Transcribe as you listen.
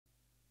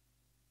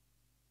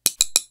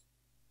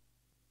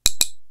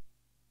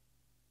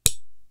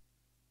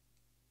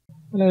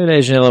Hello,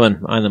 ladies and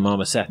gentlemen, I'm the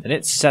Marmoset, and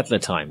it's settler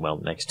time. Well,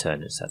 next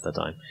turn it's settler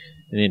time.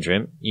 In the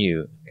interim,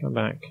 you come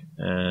back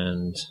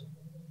and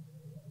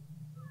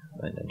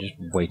just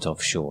wait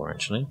offshore,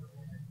 actually.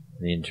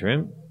 In the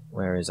interim,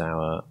 where is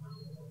our...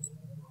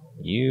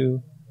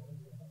 You...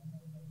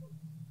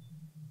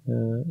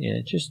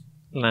 yeah, just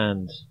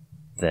land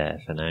there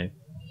for now.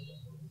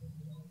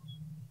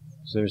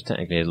 So there's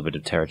technically a little bit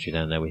of territory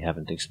down there we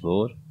haven't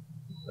explored.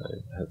 So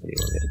hopefully it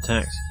won't get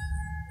attacked.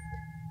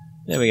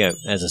 There we go,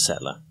 there's a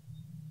settler.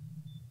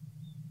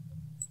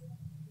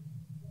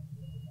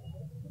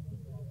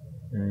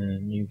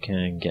 And you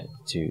can get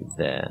to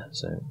there,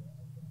 so...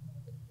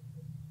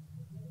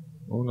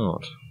 Or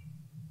not.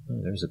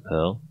 Oh, there's a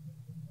pearl.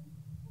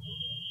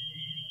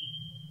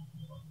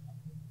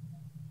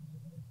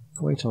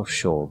 Wait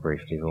offshore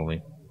briefly for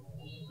me.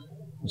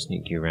 I'll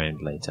sneak you around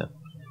later.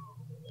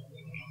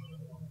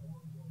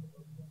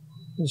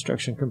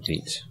 Construction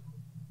complete.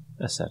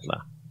 A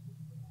settler.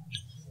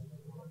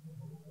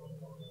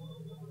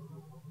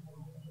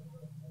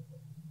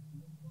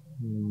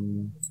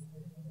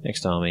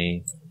 Next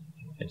army.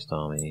 Next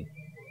army.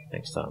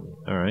 Next army.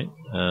 Alright.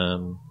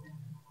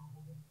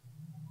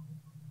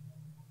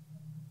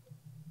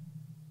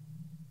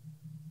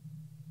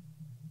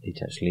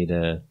 Detached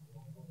leader.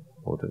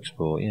 Order to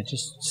explore. Yeah,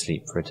 just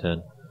sleep for a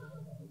turn.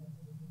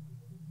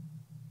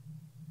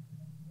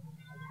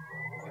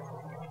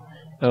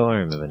 Oh, I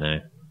remember now.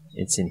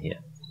 It's in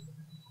here.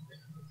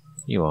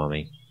 You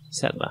army.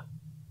 Settler.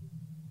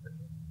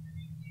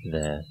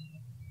 There.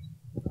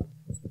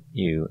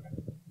 You.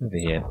 Over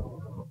here.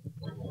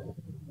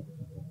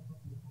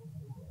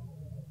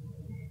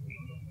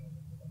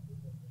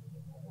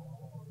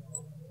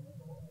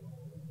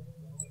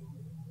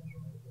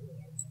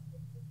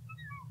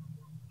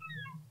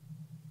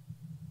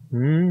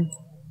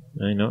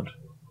 Why not?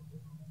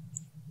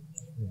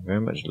 I'd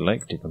very much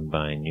like to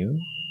combine you.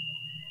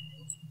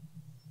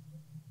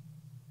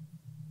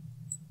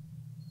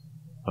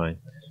 Fine.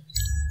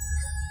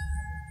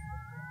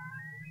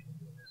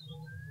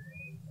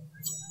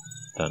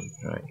 Done.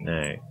 Right,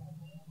 now.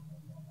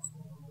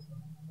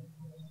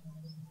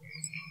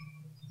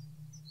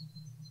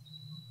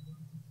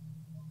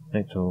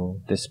 Select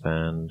all,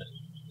 disband,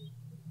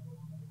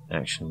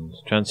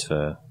 actions,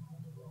 transfer.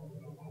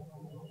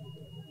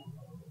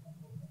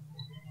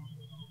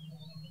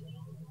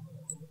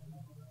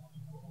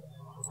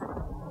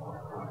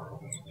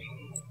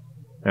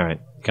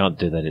 Alright, can't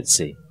do that at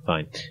sea.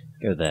 Fine.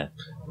 Go there.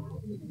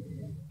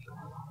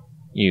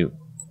 You.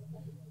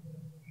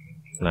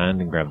 Land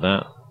and grab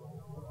that.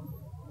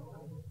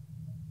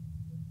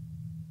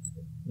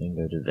 Then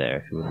go to there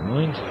if you wouldn't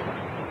mind.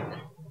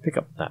 Pick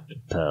up that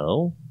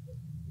pearl.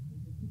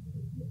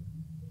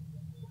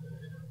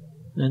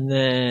 And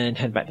then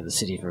head back to the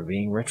city for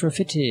being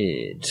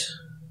retrofitted.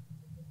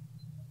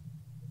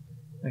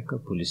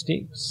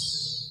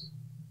 Acropolistics.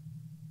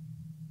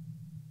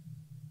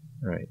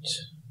 Right.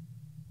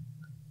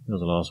 That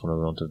was the last one I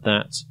want of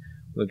that.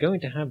 We're going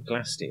to have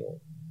glass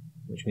steel,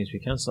 which means we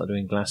can start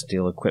doing glass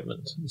steel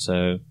equipment.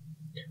 So,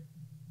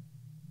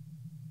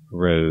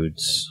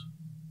 roads.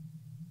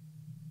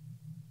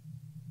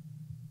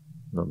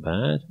 Not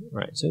bad.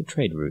 Right, so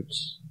trade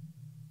routes.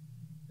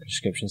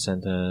 Prescription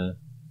center.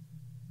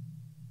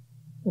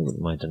 I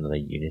wouldn't mind another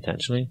unit,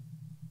 actually.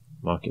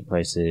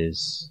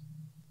 Marketplaces.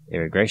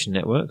 Irrigation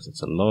networks.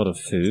 That's a lot of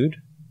food.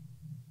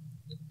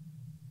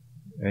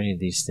 Are any of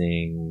these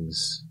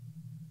things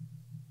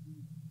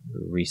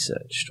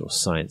researched or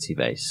sciencey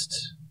based?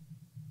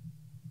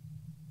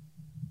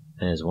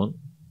 There's one.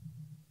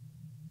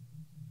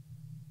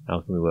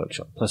 Alchemy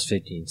workshop. Plus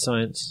 15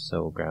 science,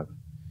 so we'll grab...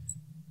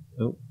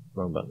 Oh,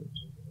 wrong button.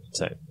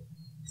 So,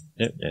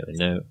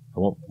 no. I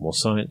want more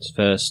science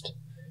first.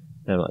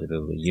 Then I'd like to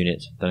build a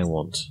unit. Then I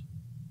want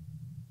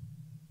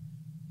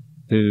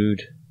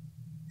food.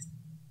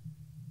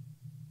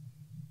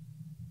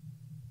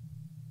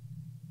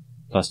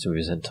 Plus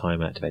 2%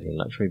 time activating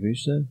luxury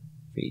booster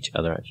for each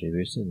other luxury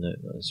booster. No,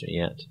 not necessarily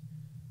yet.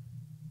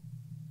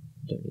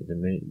 Don't need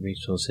the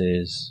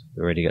resources.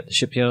 We already got the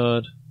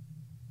shipyard.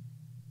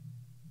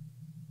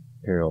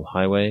 Imperial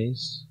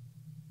highways.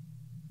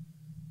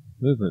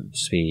 Movement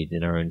speed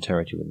in our own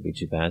territory wouldn't be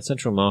too bad.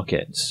 Central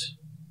markets.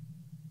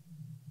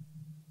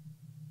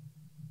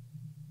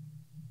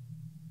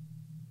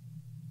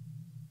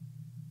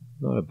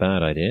 Not a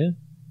bad idea.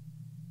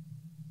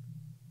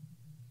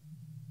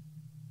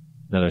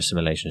 Another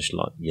assimilation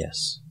slot,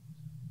 yes.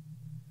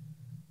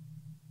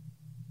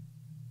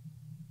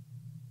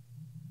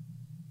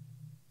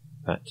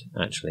 In fact,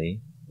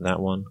 actually, that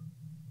one.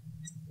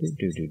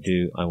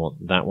 I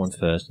want that one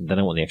first, and then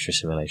I want the extra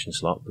assimilation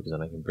slot, because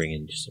then I can bring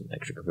in just some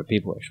extra group of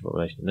people, extra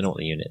population. Then I want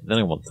the unit. Then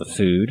I want the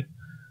food.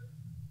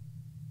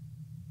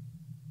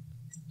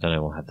 Then I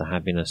will have the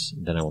happiness.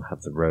 Then I will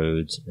have the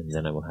roads, and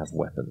then I will have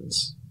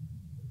weapons.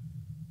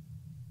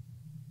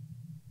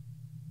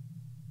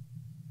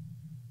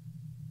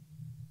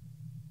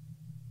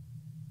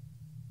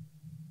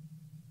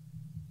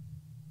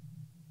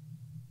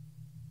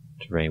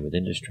 Terrain with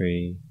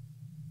industry,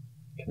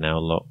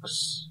 canal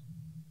locks,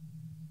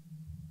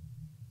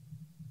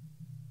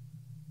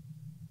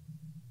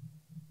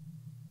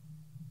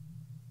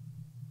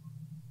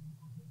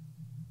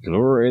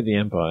 glory of the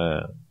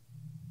Empire.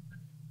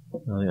 I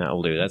think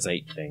that'll do. That's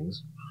 8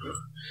 things.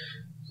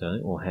 So I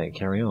think we'll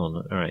carry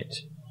on. Alright.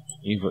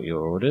 You've got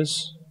your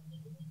orders.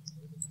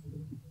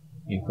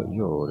 You've got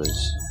your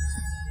orders.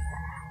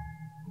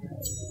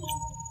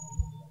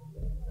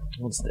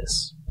 What's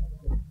this?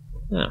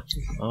 Ah,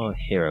 our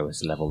hero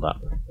is leveled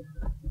up.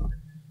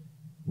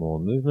 More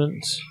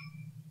movement.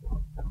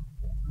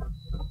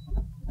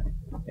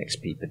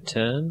 XP per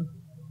turn.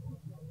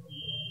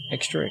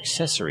 Extra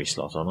accessory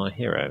slot on our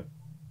hero.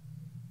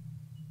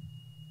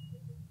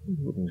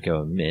 Wouldn't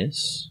go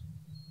amiss.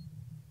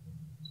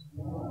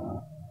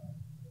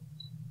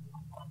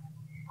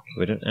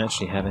 We don't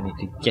actually have any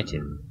to get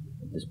in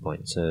at this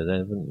point, so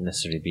there wouldn't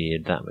necessarily be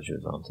that much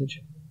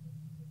advantage.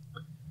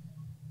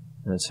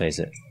 Let's face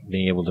it,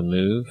 being able to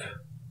move.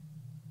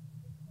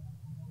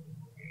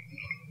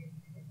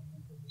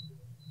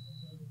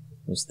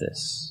 What's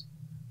this?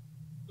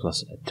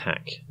 Plus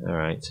attack.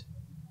 Alright.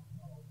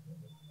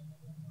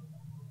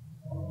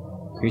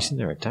 Increasing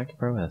their attack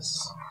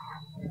prowess.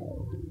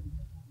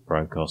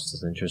 Bribe cost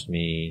doesn't interest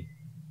me.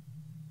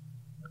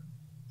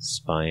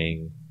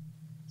 Spying.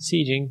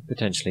 Sieging,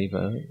 potentially,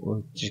 but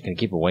we're just going to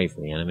keep away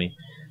from the enemy.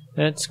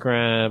 Let's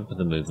grab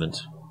the movement.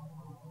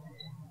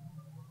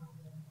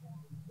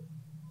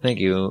 Thank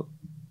you.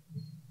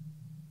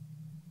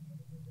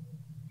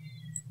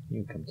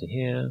 You come to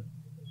here.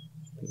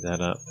 Pick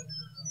that up.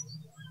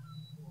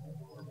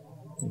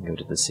 And go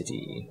to the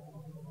city.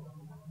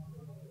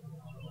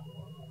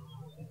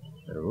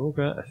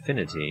 Aurora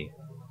Affinity.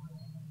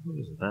 What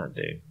does that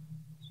do?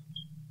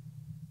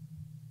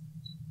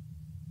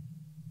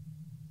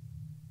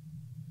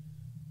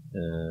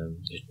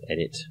 Just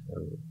edit.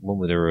 One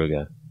with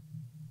Aruga.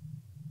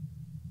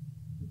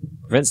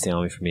 Prevents the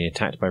army from being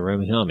attacked by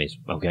roaming armies.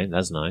 Okay,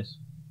 that's nice.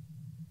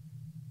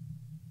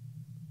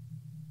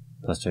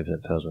 Plus 2%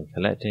 pearls when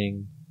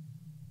collecting.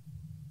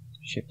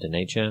 Shift to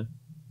nature.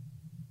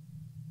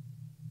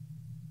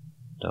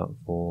 Dark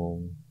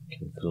form.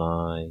 Can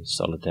fly.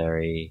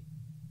 Solitary.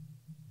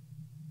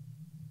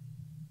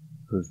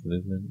 Improved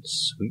movement.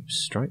 Sweep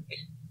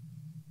strike.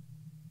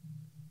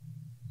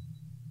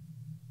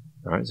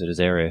 Alright, so does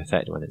area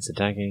effect when it's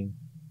attacking.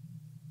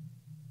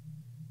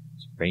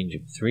 It's range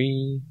of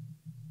 3.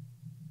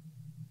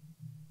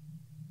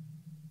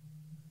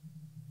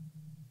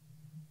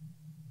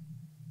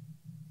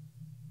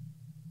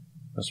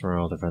 Plus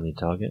morale the friendly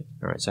target.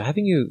 Alright, so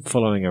having you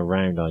following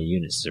around our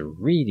units is a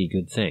really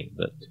good thing,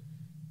 but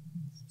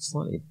it's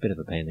slightly a bit of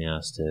a pain in the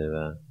ass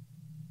to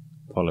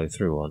follow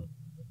through on.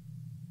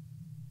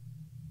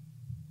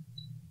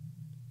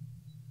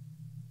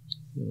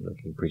 You're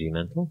looking pretty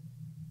mental.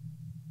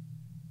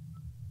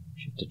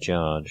 Shift to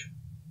charge.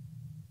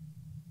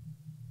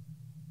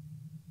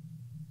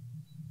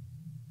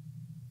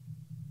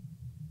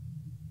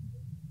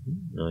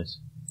 Nice.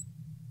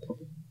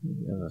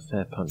 You have a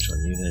fair punch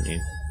on you, don't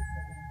you?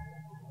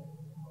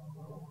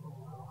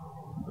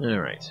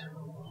 Alright.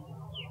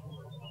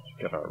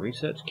 Got our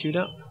research queued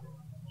up.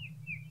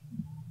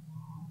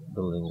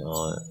 Building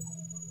our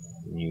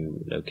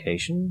new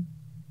location.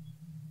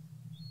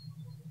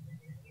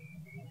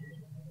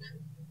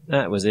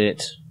 That was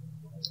it.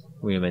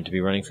 We were meant to be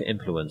running for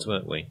influence,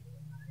 weren't we?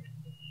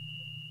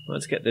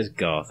 Let's get this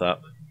Garth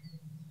up.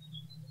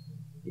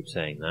 Keep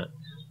saying that.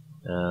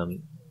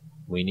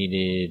 We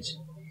needed...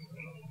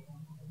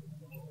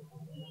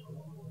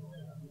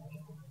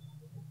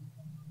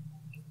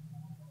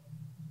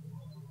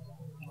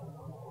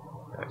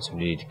 Right, so we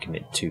need to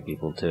commit 2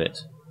 people to it.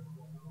 So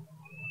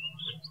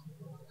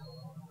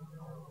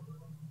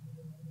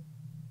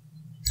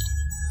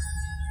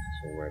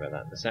we'll worry about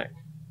that in a sec.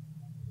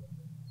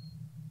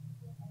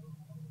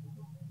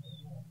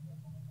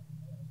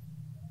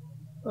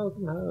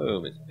 Welcome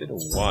home. It's been a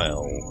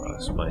while.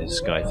 That's my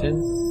Skyfin.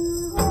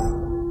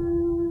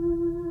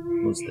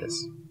 What's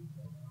this?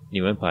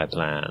 New Empire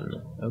plan.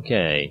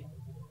 Okay.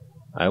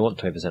 I want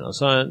 20% on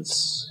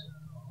science.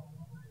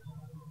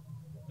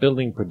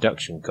 Building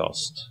production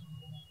cost.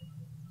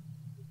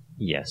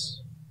 Yes.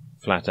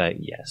 Flat out,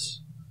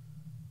 yes.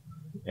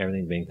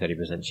 Everything being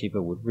 30%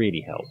 cheaper would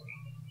really help.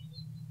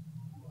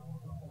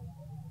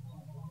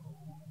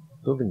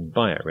 Building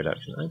buyout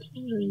reduction. I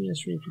don't really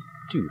necessarily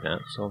do that,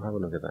 so I'll have a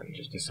look at that in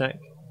just a sec.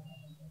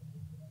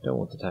 Don't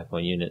want to attack my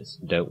units,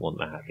 don't want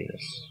the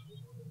happiness.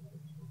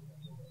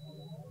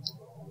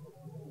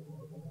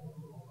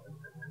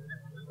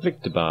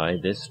 Click to buy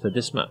this for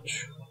this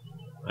much.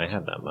 I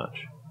have that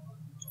much.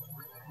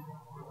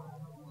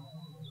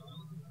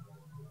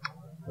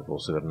 I've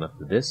also got enough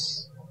for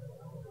this,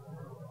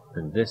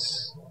 and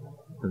this,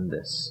 and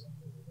this.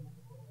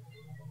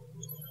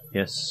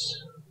 Yes.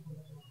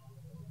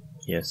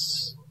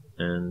 Yes,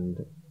 and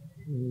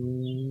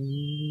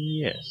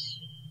yes.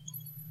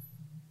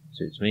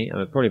 Suits me.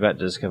 I'm probably about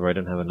to discover I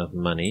don't have enough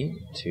money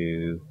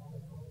to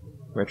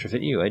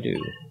retrofit you. I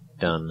do.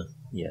 Done.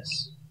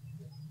 Yes.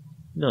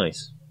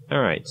 Nice.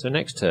 Alright, so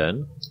next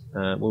turn,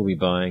 we'll be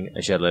buying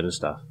a shed load of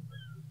stuff.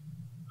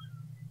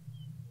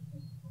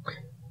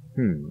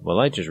 Well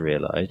I just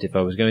realised if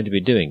I was going to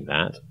be doing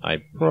that, I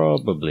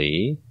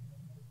probably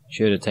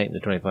Should have taken the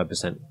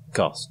 25%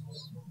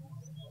 costs.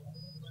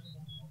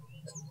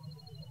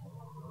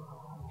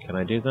 Can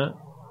I do that?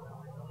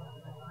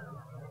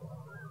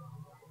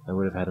 I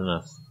would have had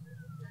enough.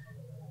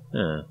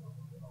 Ah.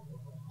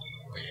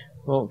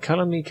 Well,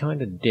 colour me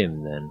kind of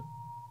dim then.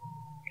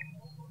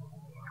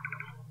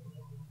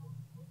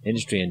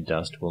 Industry and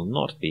dust will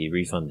not be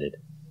refunded.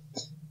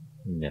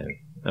 No.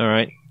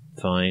 Alright,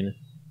 fine.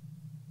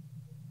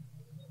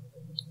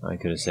 I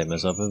could have saved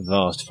myself a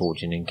vast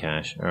fortune in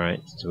cash.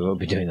 Alright, so we won't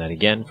be doing that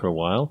again for a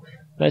while.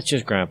 Let's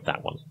just grab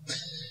that one.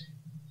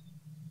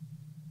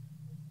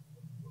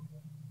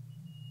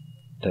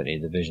 Don't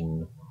need the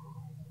vision.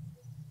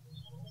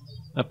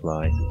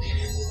 Apply.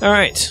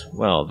 Alright,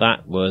 well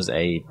that was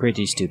a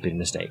pretty stupid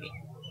mistake.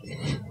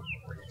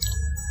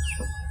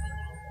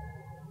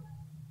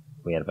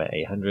 We had about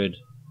 800.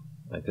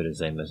 I could have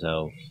saved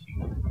myself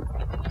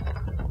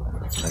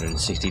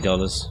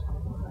 $160.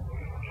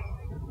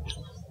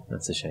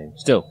 That's a shame.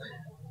 Still,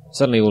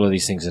 suddenly all of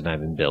these things have now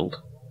been built.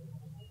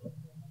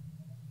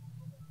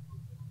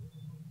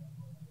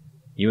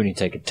 You only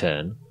take a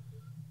turn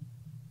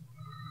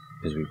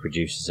because we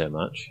produce so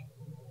much.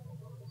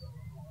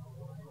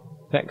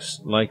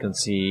 Effects, like and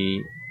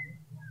see,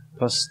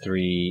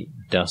 +3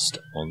 dust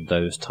on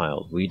those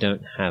tiles. We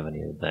don't have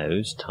any of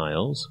those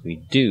tiles.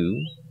 We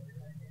do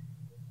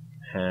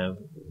have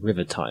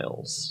river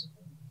tiles.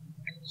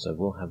 So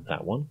we'll have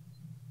that one.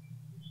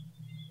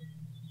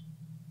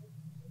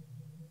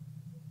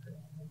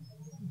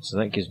 So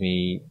that gives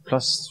me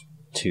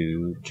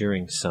 +2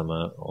 during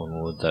summer on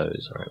all of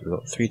those. Alright, we've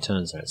got 3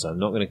 turns out, so I'm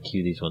not going to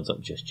queue these ones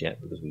up just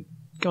yet because we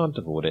can't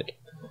afford it.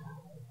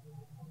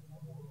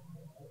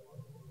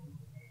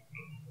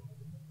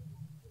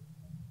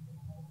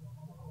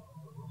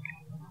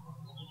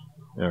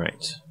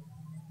 Alright.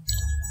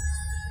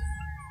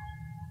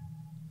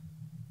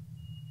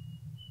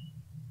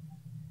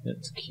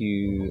 Let's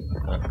queue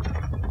up.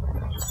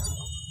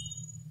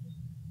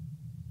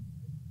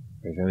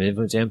 Programming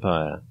Influence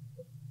Empire.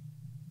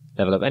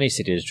 Level up any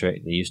city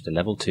district they used to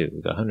level 2.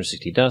 We've got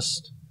 160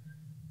 dust.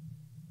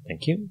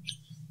 Thank you.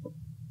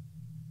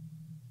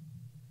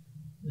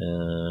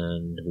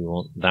 And we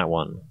want that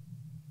one.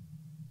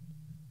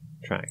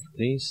 Track,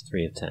 please.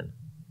 3 of 10.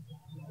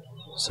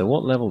 So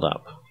what leveled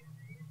up?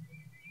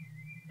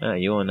 Ah,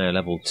 you are now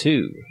level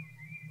 2.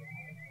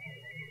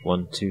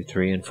 1, 2,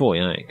 3, and 4,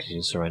 yeah, because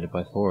you're surrounded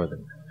by 4 of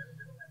them.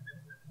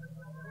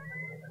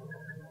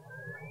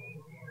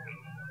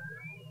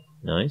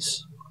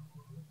 Nice.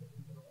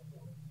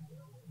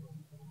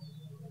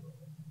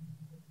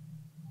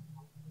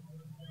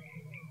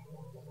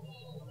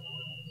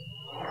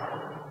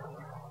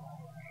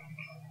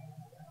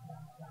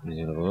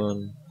 Using level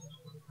 1.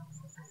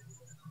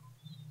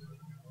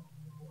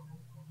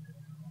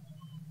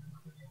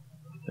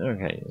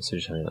 Okay,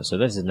 so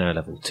this is now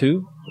level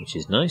 2, which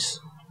is nice.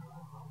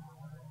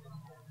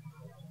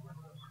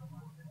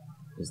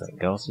 Is that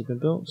garth has been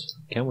built?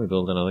 Can we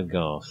build another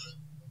garth?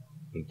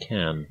 We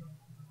can.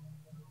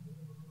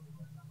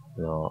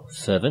 We are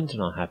fervent in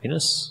our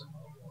happiness.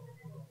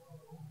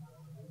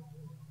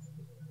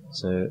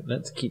 So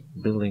let's keep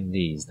building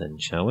these then,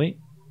 shall we?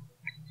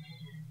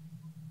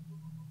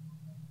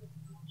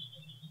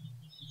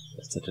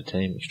 Let's set a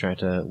tame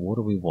extractor. What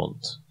do we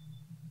want?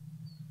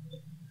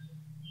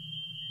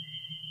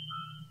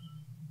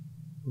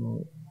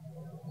 Well,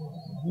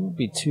 it wouldn't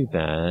be too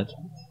bad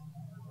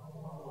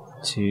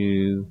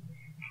to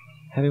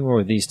having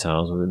more of these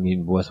tiles would be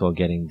worthwhile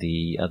getting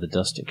the other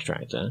dust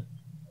extractor.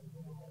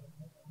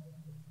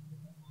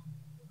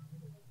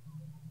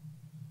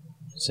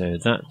 So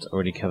that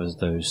already covers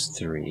those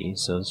 3.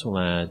 So this will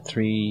add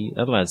 3.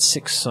 That'll add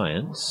 6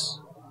 science.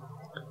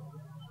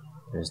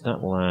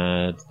 That will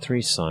add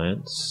 3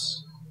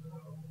 science.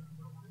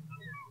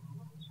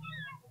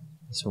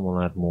 This one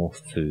will add more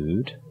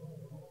food.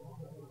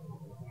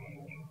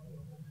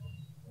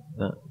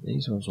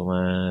 These ones will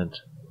add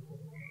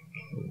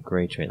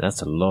grey train.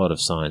 That's a lot of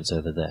science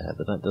over there,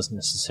 but that doesn't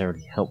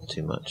necessarily help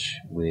too much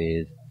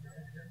with...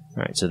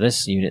 Right, so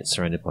this unit's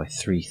surrounded by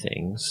 3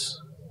 things.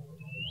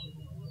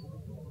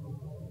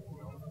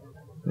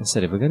 As I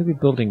said, if we're going to be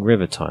building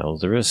river tiles,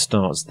 the river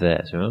starts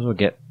there, so we might as well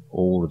get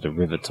all of the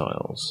river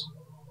tiles.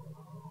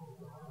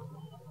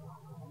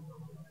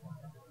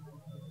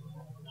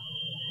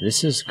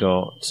 This has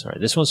got... Sorry,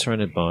 this one's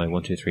surrounded by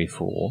 1, 2, 3,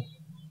 4.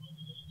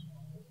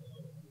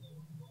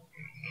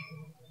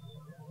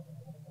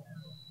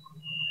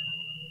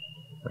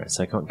 Right,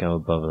 so I can't go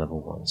above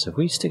level 1. So if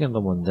we stick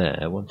another one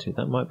there, 1, 2,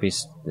 that might be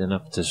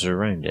enough to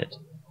surround it.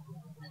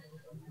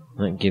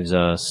 That gives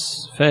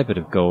us a fair bit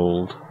of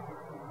gold,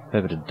 a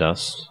fair bit of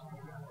dust,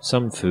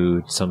 some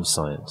food, some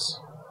science.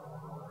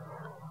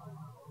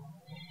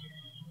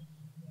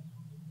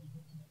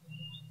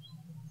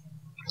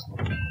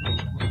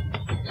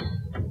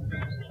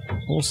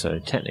 Also,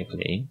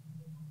 technically,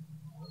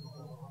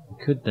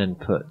 we could then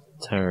put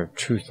Tower of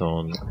Truth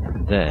on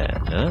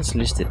there. Now that's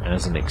listed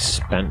as an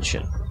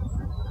expansion.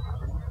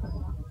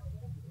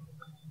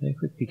 How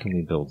quickly can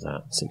we build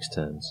that? 6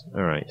 turns.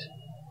 Alright.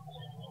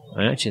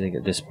 I actually think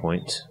at this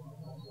point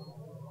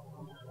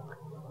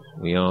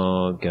we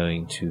are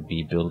going to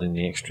be building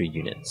the extra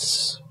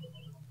units.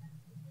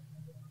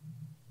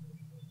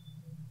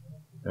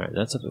 Alright,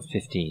 that's up at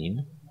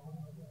 15.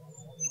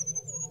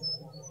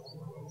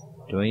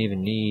 Do I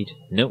even need...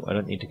 No, I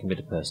don't need to commit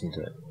a person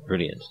to it.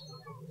 Brilliant.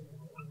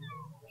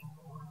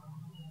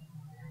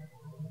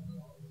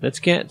 Let's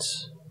get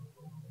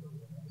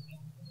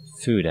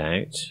food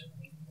out.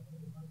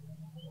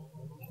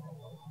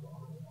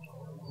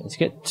 Let's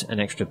get an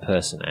extra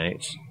person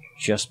out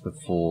just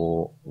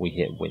before we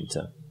hit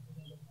winter.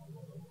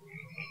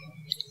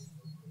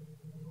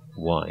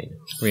 Wine.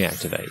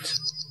 Reactivate.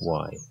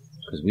 Why?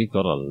 Because we've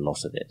got a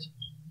lot of it.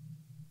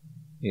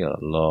 We got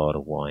a lot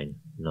of wine.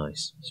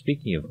 Nice.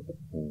 Speaking of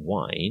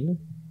wine...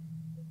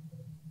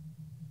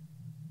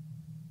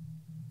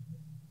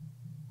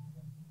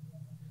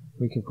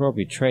 we can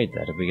probably trade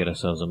that if we get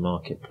ourselves a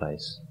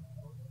marketplace.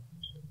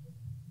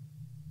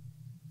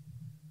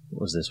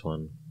 What was this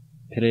one?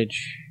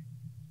 Pillage.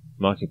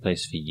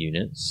 Marketplace for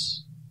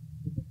units.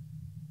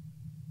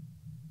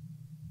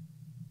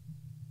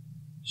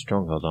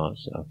 Stronghold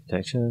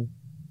architecture.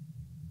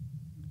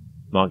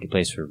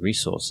 Marketplace for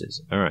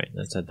resources. Alright,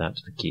 let's add that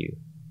to the queue.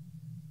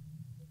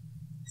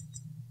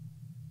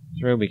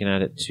 So we can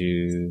add it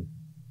to...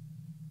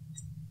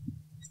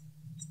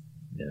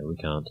 no, we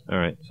can't.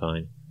 Alright,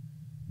 fine.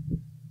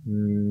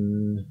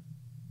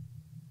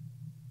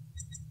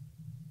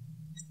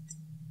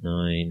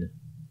 9.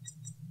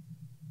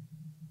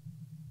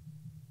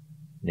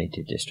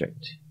 Native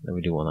district. Then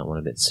we do want that one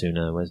a bit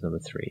sooner. Where's number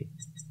 3?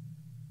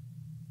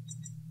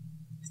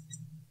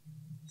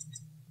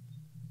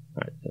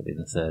 Alright, that'll be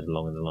the third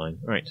along in the line.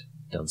 Right,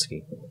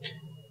 Dunsky.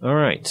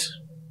 Alright.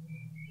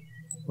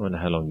 I wonder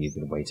how long you've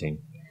been waiting.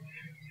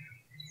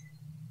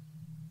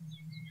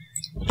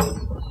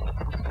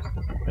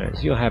 Alright,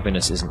 so your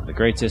happiness isn't the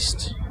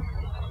greatest,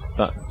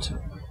 but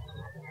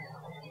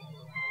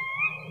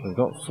we've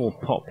got 4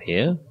 pop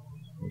here,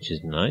 which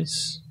is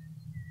nice.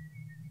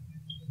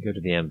 Go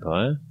to the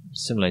Empire,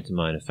 simulate a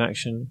minor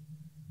faction,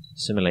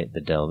 simulate the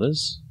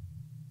Delvers.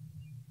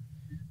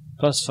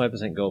 Plus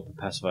 5% gold per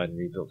pacified and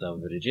rebuilt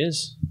Delver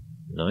villages.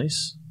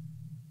 Nice.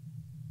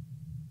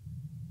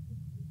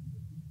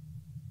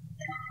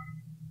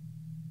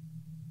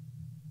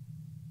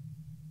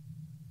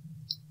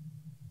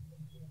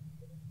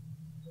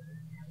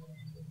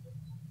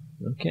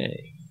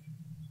 Okay.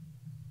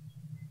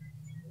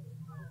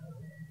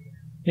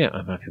 Yeah,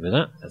 I'm happy with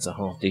that. That's a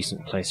half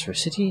decent place for a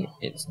city.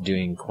 It's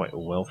doing quite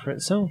well for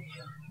itself.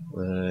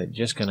 We're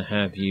just going to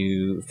have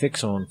you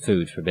fix on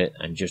food for a bit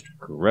and just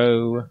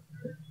grow.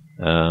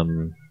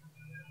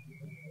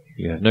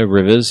 You have no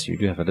rivers. You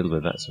do have a little bit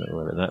of that, so don't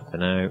worry about that for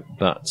now.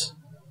 But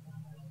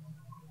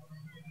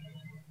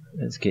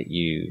let's get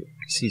you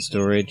seed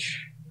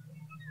storage,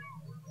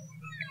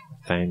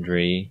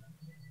 foundry,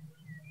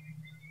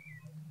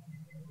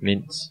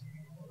 mint,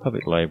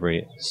 public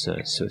library,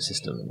 sewer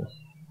system.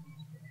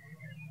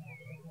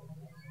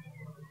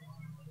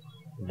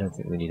 I don't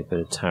think we need to put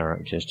a tower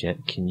up just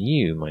yet. Can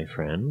you, my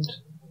friend?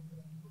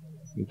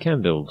 You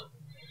can build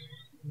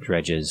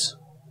dredges.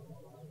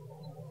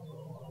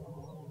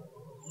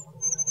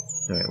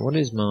 Alright, what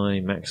is my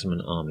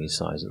maximum army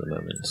size at the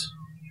moment?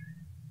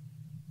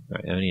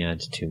 Alright, only add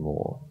 2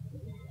 more.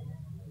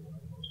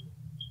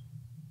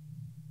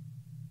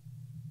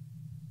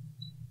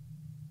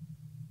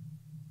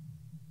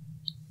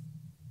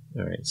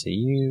 Alright, so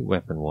you,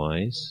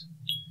 weapon-wise...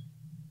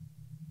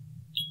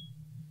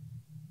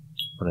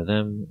 one of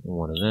them, and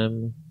one of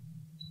them.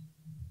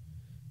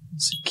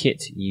 Let's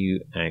kit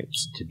you out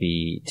to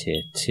be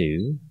tier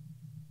 2.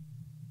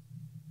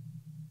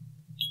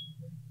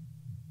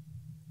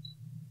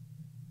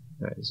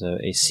 Alright, so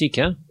a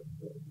Seeker.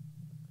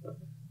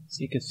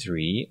 Seeker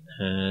 3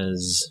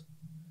 has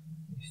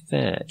a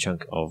fair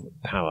chunk of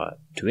power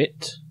to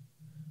it.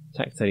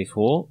 Attack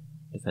 34,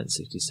 defense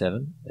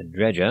 67. A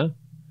Dredger.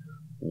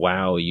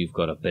 Wow, you've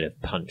got a bit of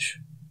punch.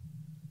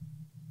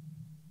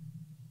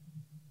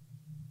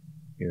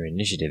 Your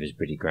initiative is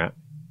pretty crap.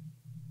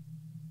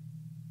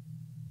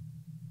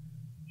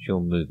 What's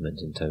your movement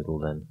in total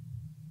then?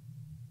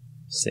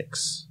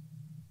 6.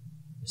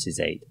 This is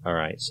 8.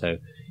 Alright, so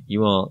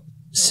you are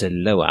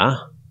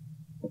slower.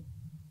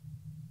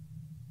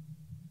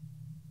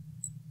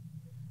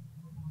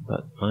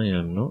 But I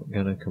am not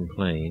going to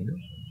complain.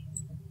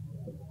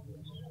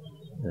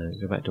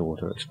 Go back to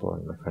water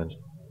exploring, my friend.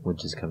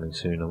 Winter's coming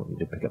soon. I want you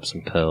to pick up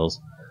some pearls.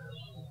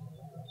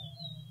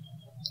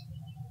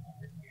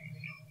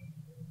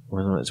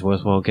 Whether it's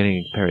worthwhile getting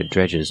a pair of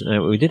dredgers.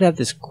 Now, we did have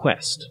this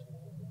quest.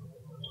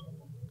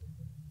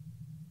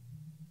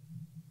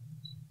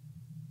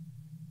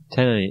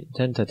 Ten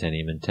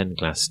titanium and 10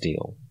 glass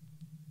steel.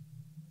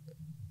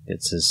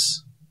 Gets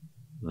us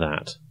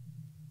that.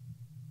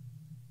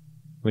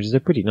 Which is a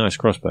pretty nice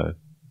crossbow.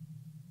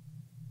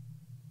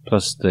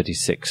 Plus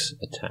 36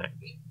 attack.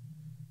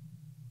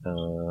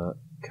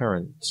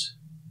 Current.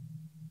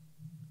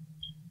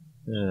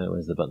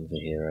 Where's the button for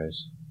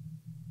heroes?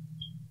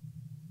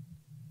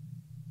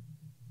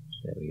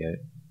 There we go.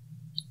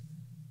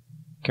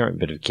 Current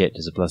bit of kit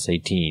is a plus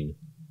 18.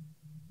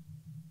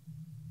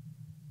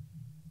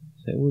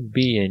 So it would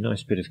be a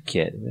nice bit of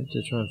kit. We have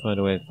to try and find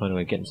a way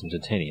of getting some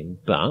titanium,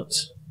 but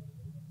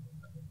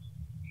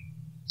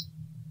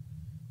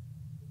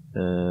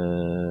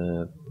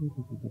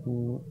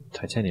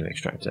titanium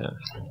extractor.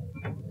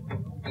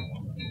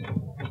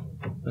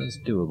 That's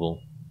doable.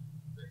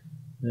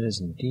 That is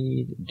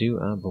indeed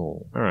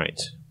doable. Alright.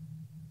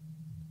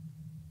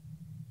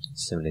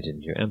 Assimilated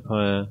into your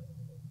empire.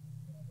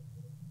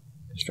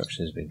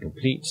 Construction has been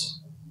complete.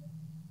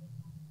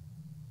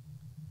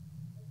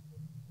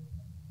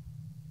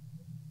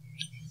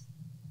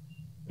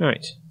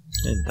 Alright,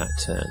 end that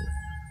turn.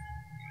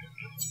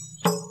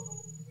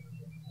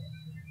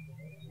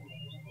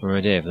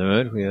 Alright, for the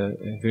moment, we are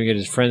very good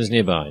as friends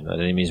nearby,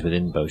 not enemies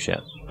within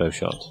bowshot.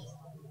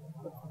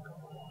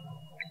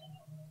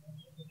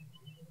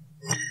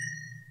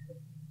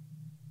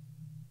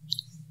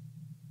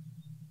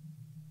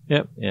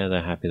 Yep, yeah,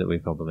 they're happy that we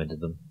complimented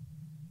them.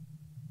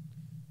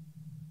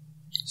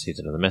 Received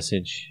another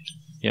message.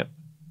 Yep.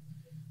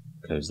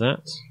 Close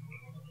that.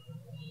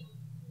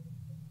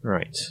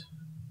 Right.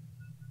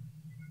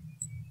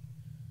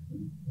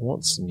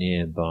 What's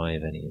nearby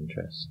of any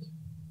interest?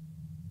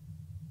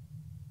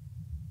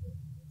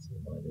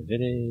 By the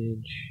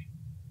village.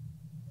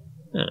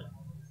 Ah.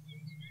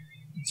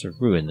 It's a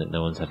ruin that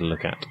no one's had a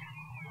look at.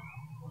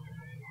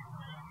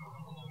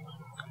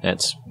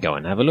 Let's go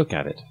and have a look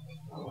at it.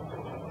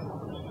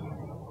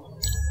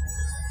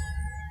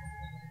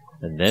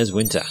 And there's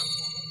winter.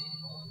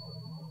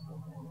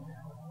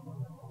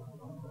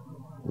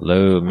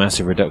 Low,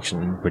 massive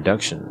reduction in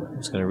production.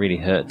 It's going to really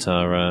hurt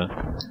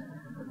our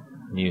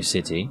new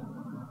city.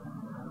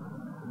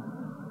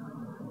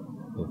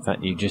 In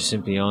fact, you just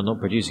simply are not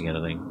producing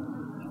anything.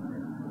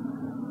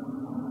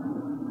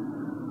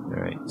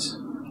 Alright.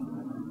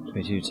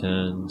 22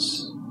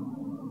 turns.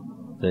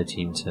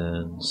 13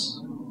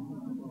 turns.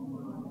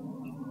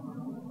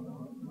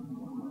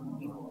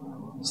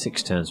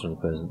 6 turns from the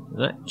person. In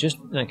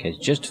that case,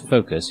 just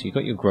focus. You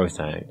got your growth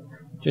out.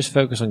 Just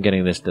focus on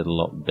getting this little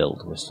lot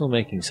built. We're still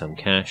making some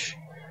cash.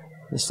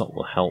 This lot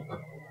will help.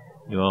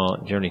 You are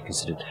generally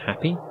considered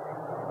happy.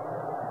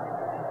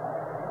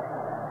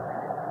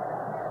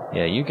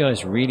 Yeah, you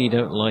guys really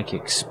don't like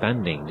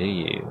expanding, do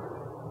you?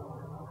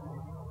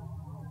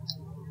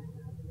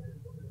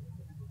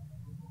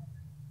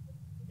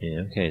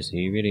 Yeah, okay, so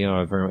you really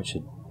are very much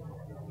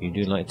you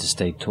do like to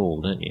stay tall,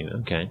 don't you?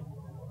 Okay.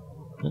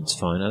 That's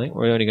fine. I think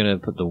we're only going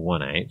to put the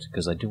one out,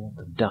 because I do want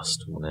the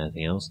dust more than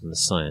anything else, and the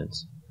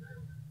science.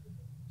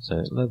 So,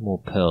 a load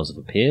more pearls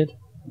have appeared.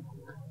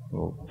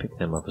 We'll pick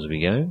them up as we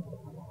go.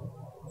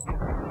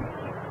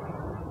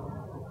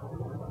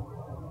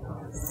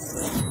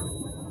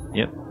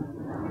 Yep.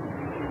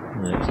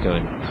 Let's go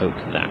and poke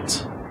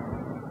that.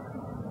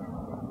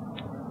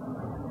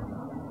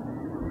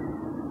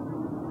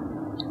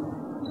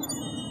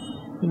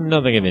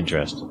 Nothing of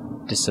interest.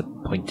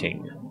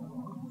 Disappointing.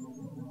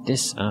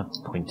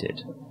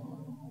 Disappointed.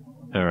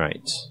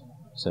 Alright.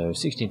 So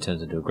 16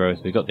 turns into a growth.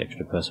 We got the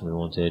extra person we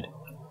wanted.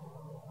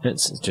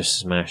 Let's just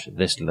smash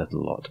this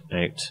little lot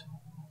out.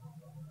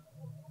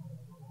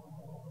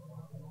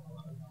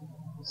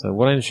 So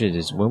what I'm interested in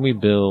is when we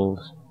build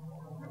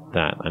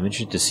that, I'm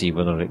interested to see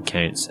whether or not it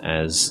counts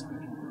as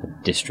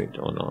a district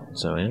or not.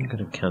 So I am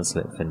going to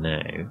cancel it for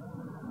now.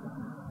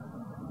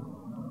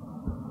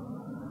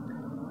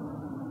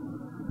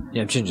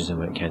 Yeah, I'm interested in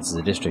whether it counts as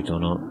a district or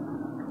not.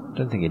 I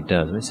don't think it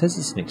does. I mean, it says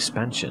it's an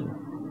expansion.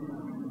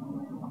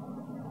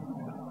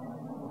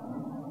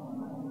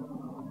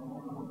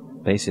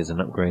 Basically, it's an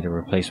upgrade or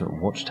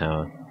replacement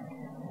watchtower.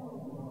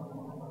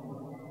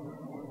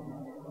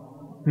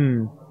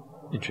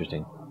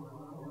 Interesting.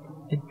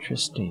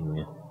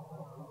 Interesting.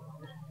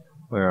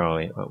 Where are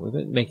we? Oh, we've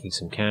been making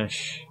some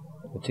cash.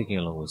 We're ticking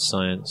along with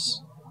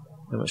science.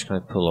 How much can I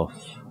pull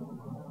off?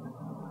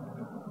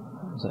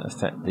 Does that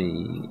affect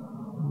the...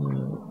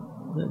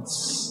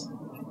 That's...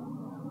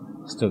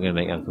 Still going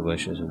to make Alpha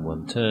worshippers in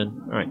one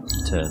turn. Alright,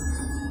 turn.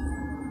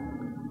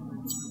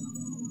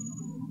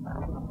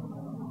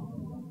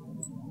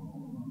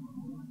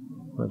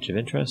 Much of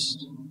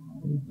interest.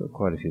 We've got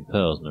quite a few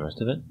pearls and the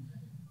rest of it.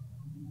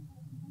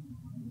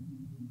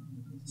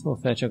 Still a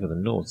fair chunk of the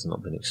north's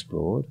not been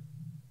explored.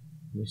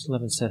 We still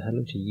haven't said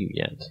hello to you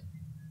yet.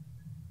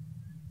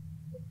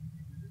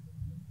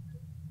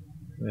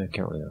 Where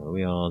currently are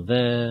we? Are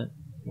there.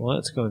 Well,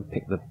 let's go and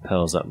pick the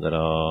pearls up that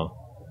are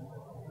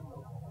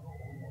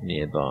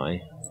nearby.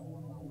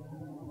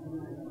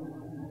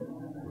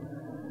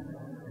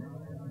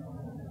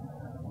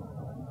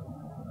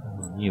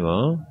 And you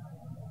are.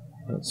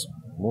 That's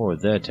more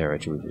of their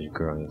territory, which is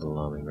growing at an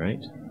alarming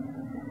rate.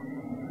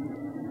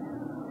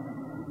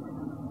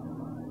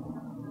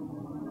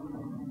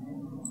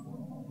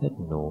 Head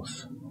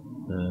north.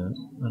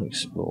 I'll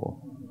explore.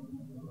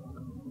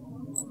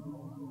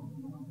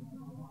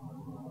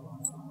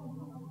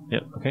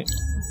 Yep, okay.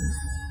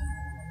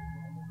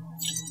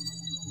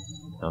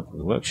 Out from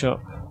the workshop.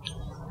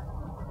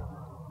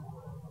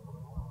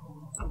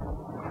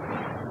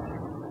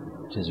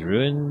 There's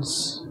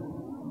ruins.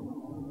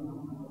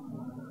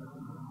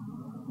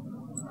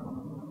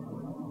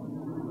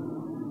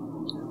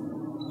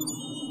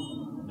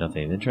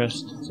 Nothing of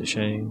interest. It's a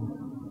shame.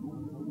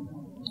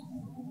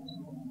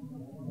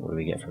 What do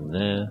we get from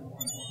there?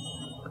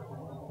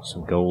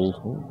 Some gold.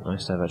 Ooh,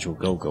 nice to have actual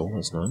gold.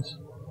 That's nice.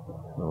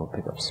 We'll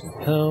pick up some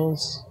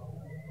pearls.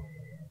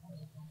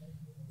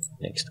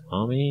 Next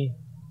army.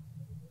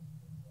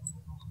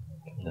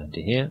 Come down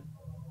to here.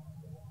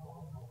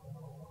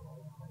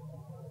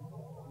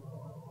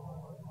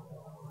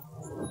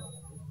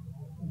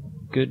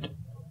 Good.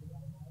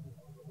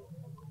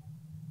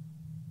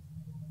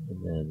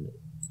 And then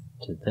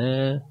to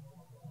there.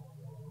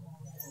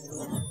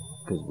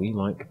 Because we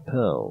like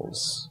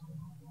pearls.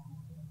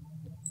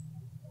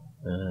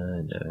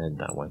 No, head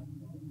that way.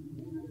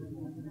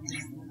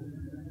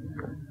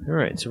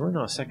 Alright, so we're in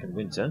our second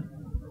winter.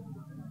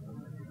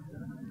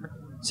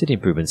 City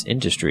improvements,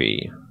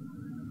 industry.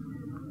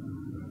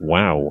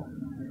 Wow.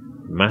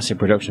 Massive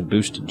production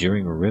boost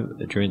during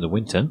the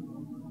winter.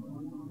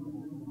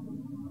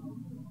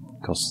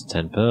 Costs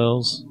 10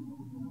 pearls.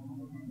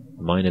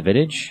 Minor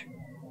village.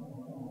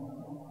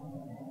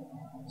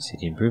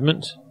 City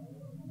improvement.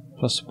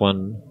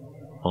 +1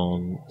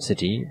 on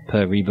city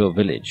per rebuilt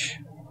village.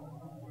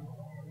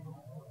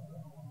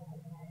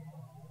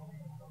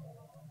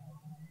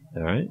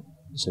 Alright,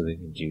 so we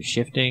can do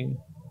shifting.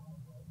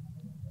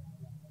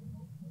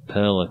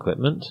 Pearl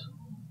equipment.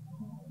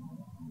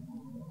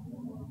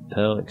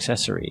 Pearl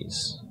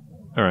accessories.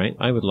 Alright,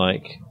 I would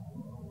like...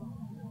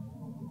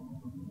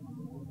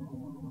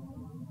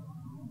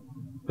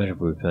 better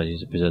repairs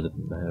to preserve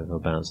the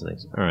balance of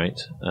things. Alright,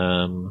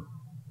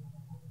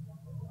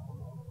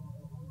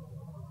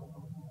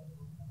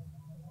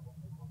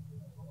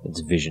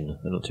 it's vision.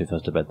 I'm not too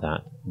fussed about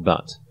that.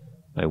 But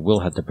I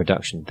will have the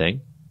production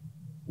thing.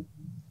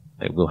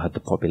 I will have the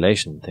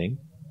population thing.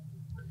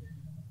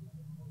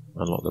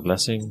 Unlock the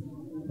blessing.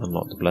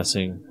 Unlock the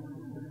blessing.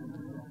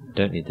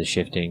 Don't need the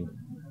shifting.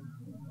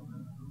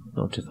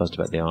 Not too fussed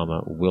about the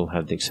armor. Will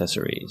have the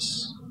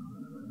accessories.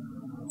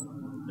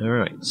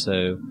 Alright,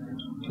 so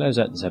close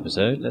out this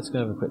episode. Let's go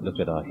have a quick look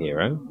at our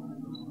hero.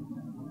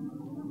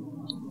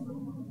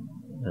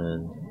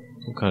 And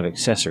what kind of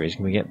accessories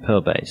can we get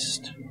pearl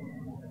based?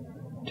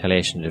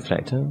 Retaliation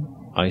deflector,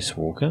 ice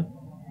walker,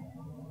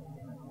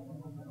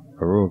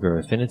 Aurora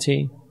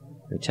affinity,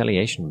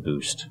 retaliation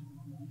boost.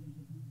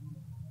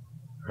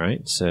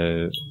 Right,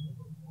 so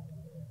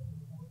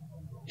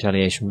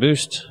retaliation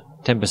boost,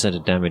 10%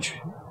 of damage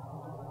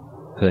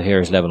per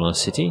hero's level on a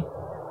city.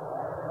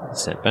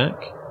 Set back.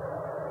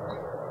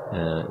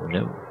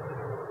 No.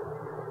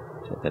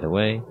 Take that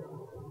away.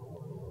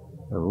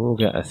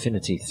 Aurora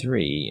affinity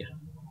 3.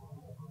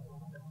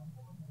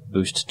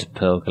 Boost to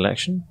pearl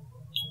collection.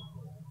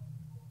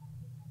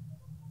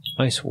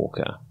 Ice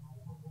Walker.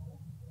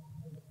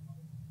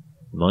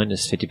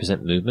 Minus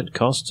 50% movement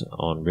cost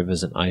on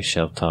rivers and ice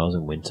shelf tiles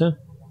in winter.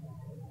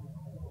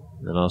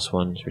 And the last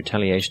one is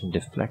Retaliation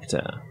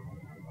Deflector.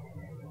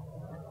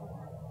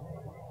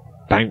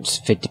 Bounce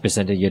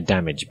 50% of your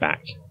damage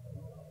back.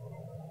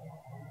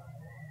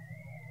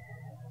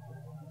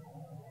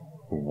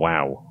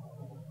 Wow.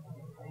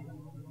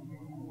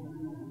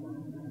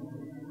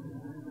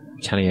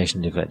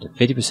 Retaliation Deflector.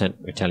 50%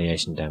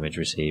 retaliation damage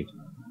received.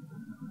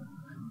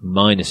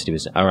 Minus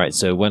 50%. Alright,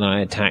 so when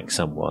I attack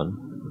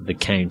someone, the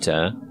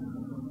counter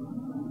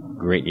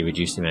greatly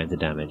reduced the amount of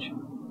damage.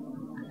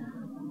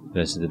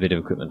 Versus the bit of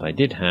equipment I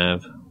did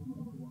have,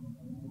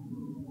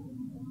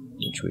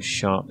 which was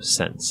Sharp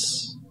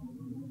Sense.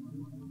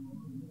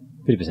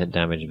 50%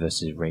 damage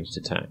versus ranged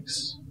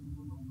attacks.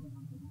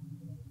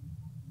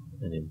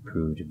 And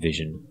improved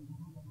vision.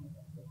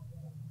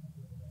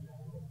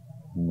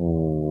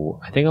 Ooh,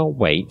 I think I'll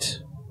wait.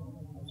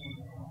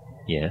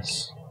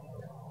 Yes.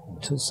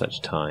 Until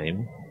such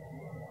time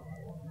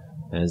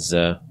as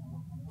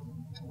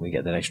we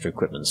get that extra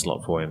equipment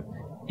slot for him.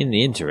 In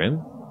the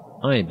interim,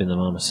 I have been the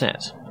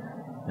Marmoset,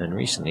 and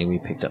recently we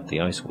picked up the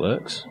Ice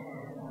Works.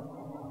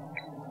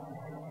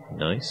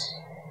 Nice.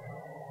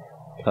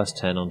 Plus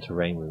 10 on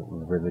terrain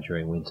with river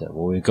during winter.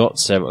 Well, we've got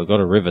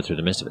a river through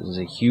the midst of it. There's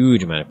a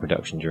huge amount of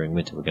production during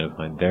winter we're going to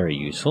find very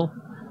useful.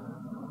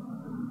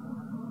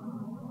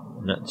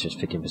 And that's just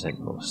 15%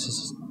 more.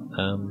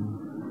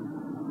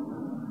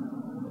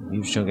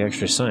 Huge chunk of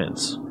extra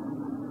science,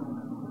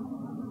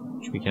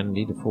 which we can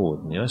indeed afford.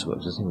 And the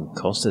Iceworks doesn't even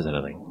cost us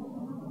anything.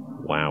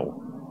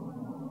 Wow.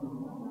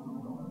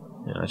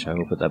 Yeah, actually, I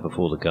will put that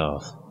before the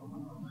Garth.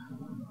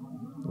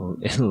 Well,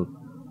 it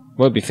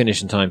won't be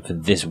finished in time for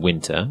this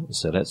winter,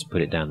 so let's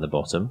put it down the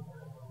bottom.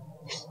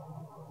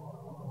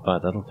 But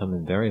that'll come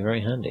in very, very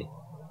handy.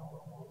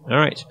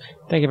 Alright,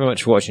 thank you very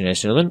much for watching,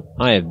 ladies and gentlemen.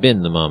 I have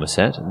been the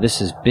Marmoset. This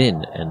has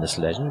been Endless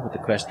Legend with the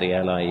quest of the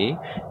Allayi.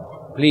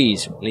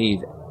 Please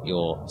leave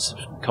your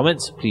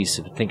comments. Please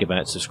think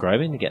about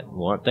subscribing to get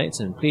more updates,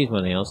 and please, more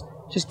than anything else,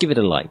 just give it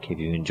a like if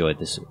you enjoyed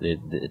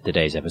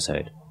today's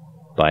episode.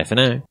 Bye for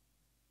now.